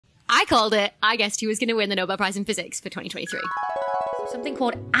I called it. I guessed who was going to win the Nobel Prize in Physics for 2023. Something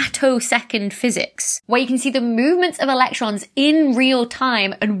called Attosecond physics, where you can see the movements of electrons in real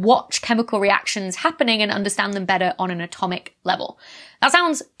time and watch chemical reactions happening and understand them better on an atomic level. That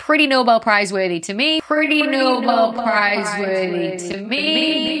sounds pretty Nobel Prize worthy to me. Pretty Nobel Prize worthy to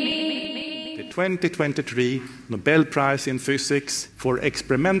me. The 2023 Nobel Prize in Physics for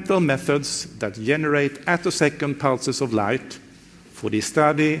experimental methods that generate attosecond pulses of light for the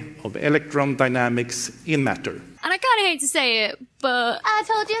study of electron dynamics in matter. And I kind of hate to say it, but I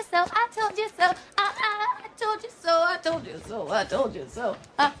told you so, I told you so, I told you so, I told you so, I told you so,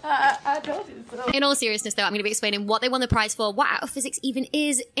 I told you so. In all seriousness though, I'm going to be explaining what they won the prize for, what Attophysics even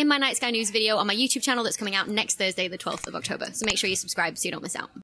is, in my Night Sky News video on my YouTube channel that's coming out next Thursday, the 12th of October. So make sure you subscribe so you don't miss out.